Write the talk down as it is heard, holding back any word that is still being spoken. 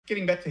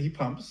getting back to heat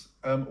pumps,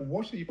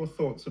 what are your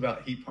thoughts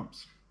about heat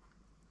pumps?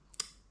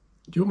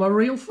 Do you want my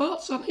real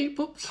thoughts on heat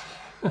pumps?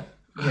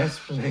 Yes,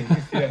 please.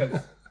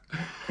 Yes.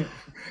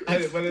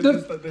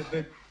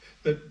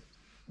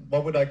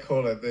 What would I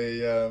call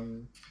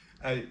it?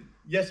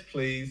 Yes,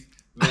 please.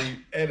 The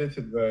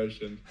edited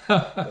version.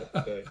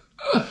 Let's say.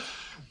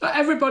 But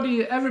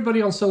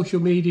everybody on social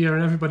media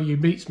and everybody who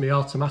meets me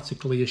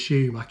automatically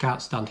assume I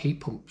can't stand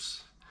heat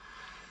pumps.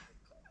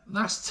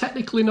 That's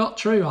technically not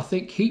true. I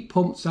think heat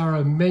pumps are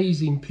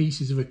amazing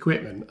pieces of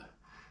equipment.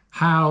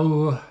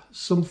 How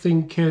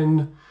something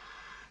can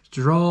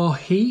draw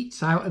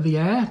heat out of the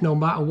air, no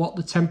matter what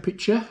the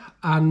temperature,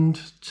 and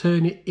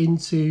turn it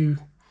into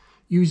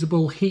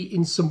usable heat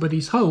in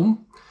somebody's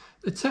home.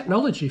 The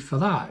technology for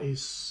that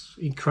is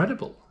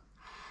incredible.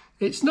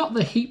 It's not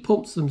the heat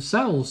pumps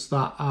themselves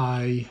that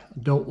I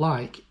don't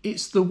like.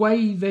 It's the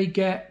way they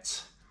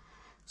get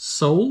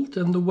sold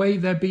and the way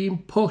they're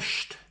being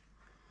pushed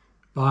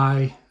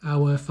by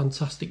our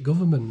fantastic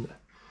government.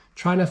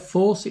 Trying to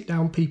force it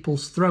down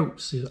people's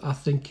throats, I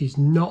think, is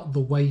not the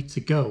way to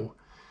go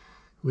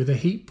with a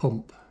heat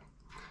pump.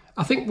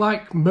 I think,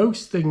 like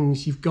most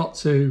things, you've got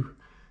to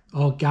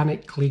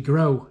organically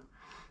grow.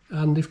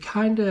 And they've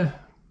kind of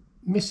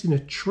missing a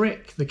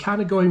trick. They're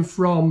kind of going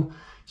from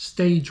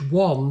stage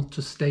 1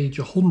 to stage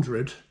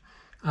 100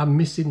 and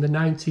missing the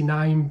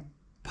 99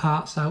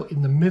 parts out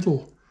in the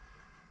middle.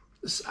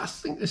 I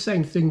think the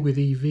same thing with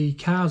EV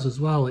cars as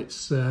well.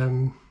 It's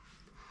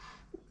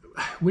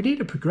we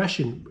need a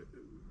progression.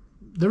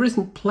 There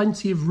isn't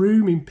plenty of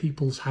room in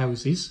people's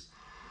houses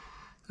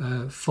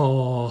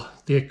for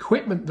the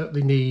equipment that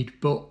they need,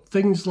 but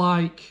things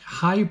like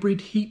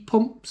hybrid heat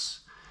pumps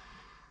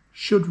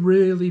should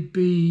really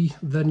be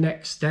the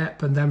next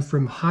step, and then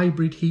from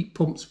hybrid heat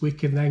pumps we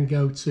can then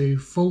go to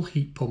full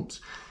heat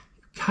pumps.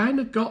 Kind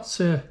of got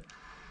to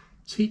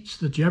teach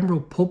the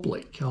general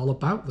public all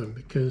about them,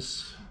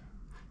 because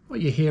what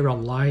you hear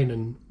online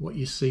and what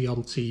you see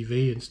on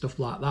TV and stuff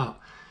like that,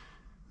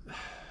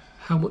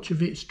 how much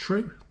of it's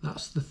true?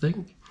 That's the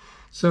thing.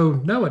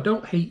 So no, I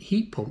don't hate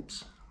heat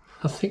pumps.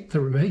 I think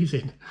they're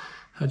amazing.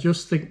 I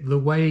just think the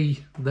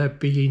way they're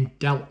being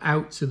dealt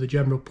out to the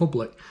general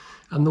public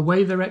and the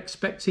way they're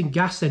expecting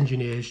gas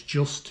engineers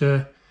just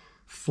to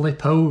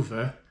flip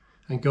over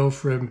and go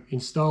from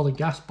installing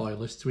gas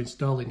boilers to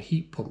installing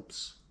heat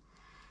pumps.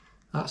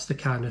 That's the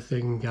kind of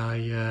thing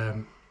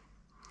I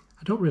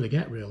don't really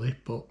get, really.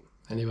 But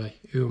anyway,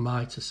 who am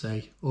I to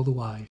say otherwise?